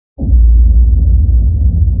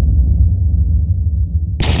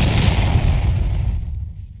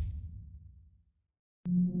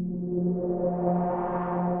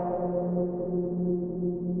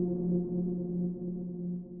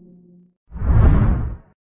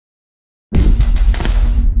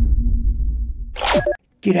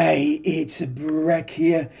G'day, it's Brak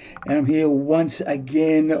here, and I'm here once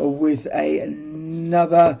again with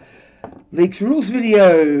another Leaks Rules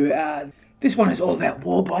video. This one is all about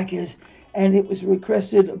Warbikers, and it was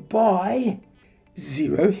requested by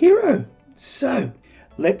Zed Hiro. So,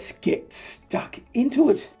 let's get stuck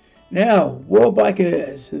into it. Now,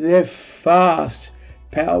 Warbikers, they're fast.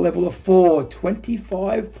 Power level of 4,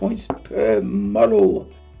 25 points per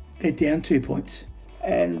model. They're down 2 points.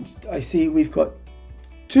 And I see we've got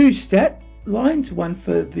two stat lines, one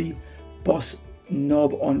for the boss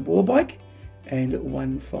knob on Warbike and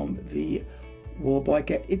one from the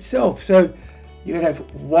Warbiker itself. So you're going to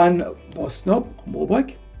have one boss knob on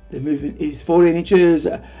Warbike. The movement is 14 inches,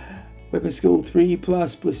 weapon skill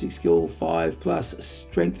 3+, ballistic skill 5+,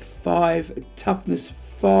 strength 5, toughness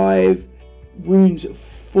 5, wounds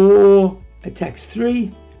 4, attacks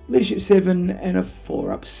 3, leadership 7, and a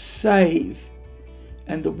 4-up save.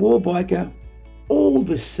 And the Warbiker, all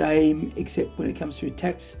the same, except when it comes to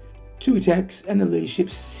attacks, 2 attacks, and the leadership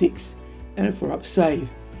 6 and a 4-up save.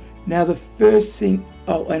 Now the first thing,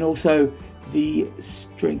 and also the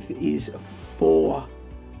strength is 4.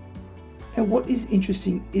 Now what is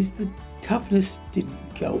interesting is the toughness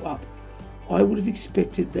didn't go up. I would have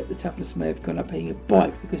expected that the toughness may have gone up being a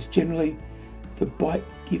bite, because generally the bite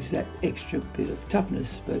gives that extra bit of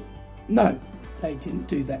toughness, but no, they didn't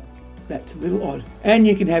do that. That's a little odd. And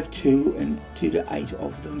you can have 2 and 2 to 8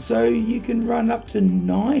 of them, so you can run up to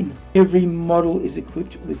 9. Every model is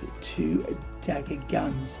equipped with 2 dagger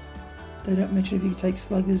guns. They don't mention if you can take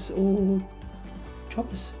sluggers or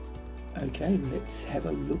choppers. Okay, let's have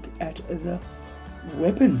a look at the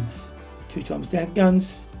weapons. 2 times dagger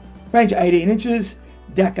guns, range 18 inches,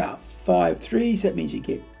 dagger 5.3, so that means you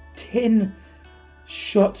get 10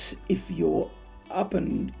 shots if you're up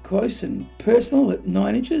and close and personal at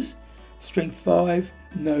 9 inches. Strength 5,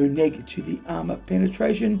 no neg to the armor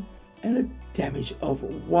penetration, and a damage of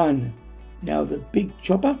 1. Now the big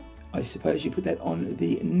chopper, I suppose you put that on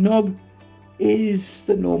the knob, is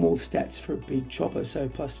the normal stats for a big chopper, so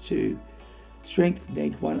 +2 strength,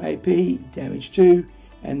 neg 1 AP, damage 2,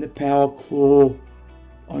 and the power claw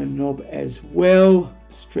on a knob as well,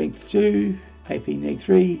 strength 2, AP neg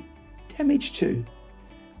 3, damage 2.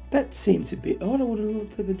 That seems a bit odd. I would have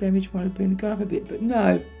thought that the damage might have been gone up a bit, but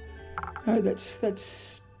no. No,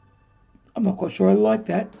 that's. I'm not quite sure I like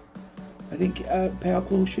that. I think Power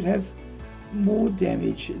Claw should have more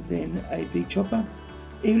damage than a big chopper,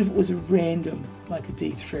 even if it was a random, like a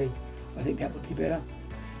D3. I think that would be better.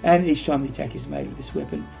 And each time the attack is made with this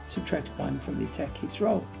weapon, subtract 1 from the attack hits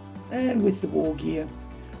roll. And with the war gear,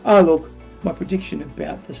 oh look, my prediction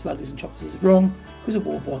about the sluggers and choppers is wrong, because a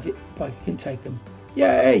Warbike can take them.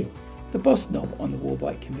 Yay! The boss knob on the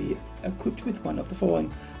Warbike can be equipped with one of the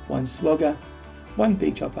following: 1 slugger, 1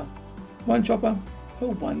 big chopper, 1 chopper,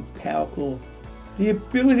 or 1 power claw. The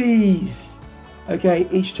abilities! Okay,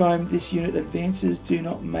 each time this unit advances, do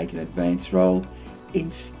not make an advance roll.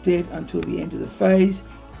 Instead, until the end of the phase,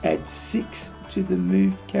 add 6 to the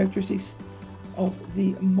move characteristics of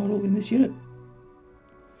the model in this unit.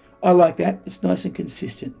 I like that, it's nice and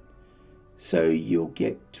consistent. So you'll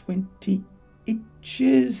get 20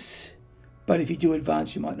 inches, but if you do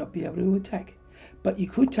advance, you might not be able to attack. But you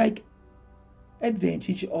could take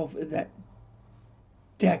advantage of that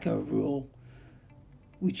dagger rule,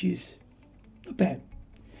 which is not bad.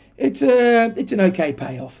 It's an okay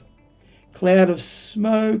payoff. Cloud of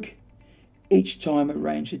smoke. Each time a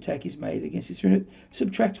ranged attack is made against this unit,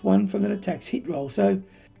 subtract 1 from an attack's hit roll. So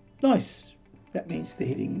nice. That means they're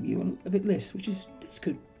hitting you a bit less, that's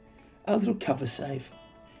good. A little cover save.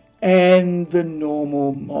 And the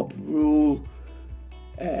normal mob rule.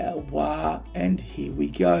 And here we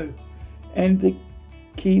go. And the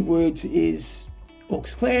keywords is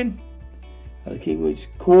Orks Clan. The keywords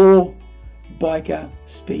core, biker,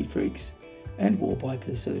 speed freaks, and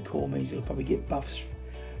Warbikers. So the core means it'll probably get buffs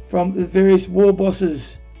from the various war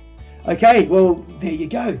bosses. Okay, well there you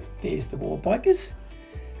go. There's the Warbikers.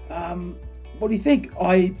 What do you think?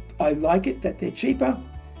 I like it that they're cheaper.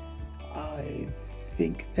 I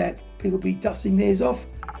think that people will be dusting theirs off.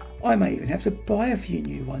 I may even have to buy a few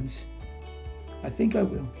new ones. I think I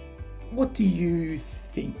will. What do you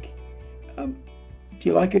think? Do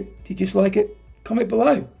you like it? Do you dislike it? Comment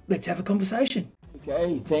below. Let's have a conversation.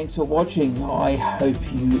 Okay, thanks for watching. I hope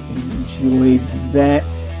you enjoyed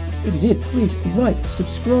that. If you did, please like,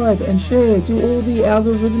 subscribe, and share. Do all the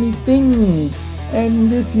algorithmic things.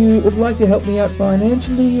 And if you would like to help me out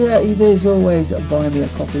financially, there's always Buy Me a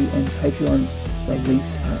Coffee and Patreon. The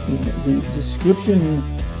links are in the description.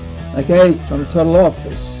 Okay, time to toddle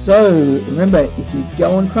off. So remember, if you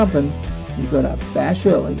go on crumpin', you've got to bash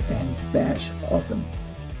early and bash often.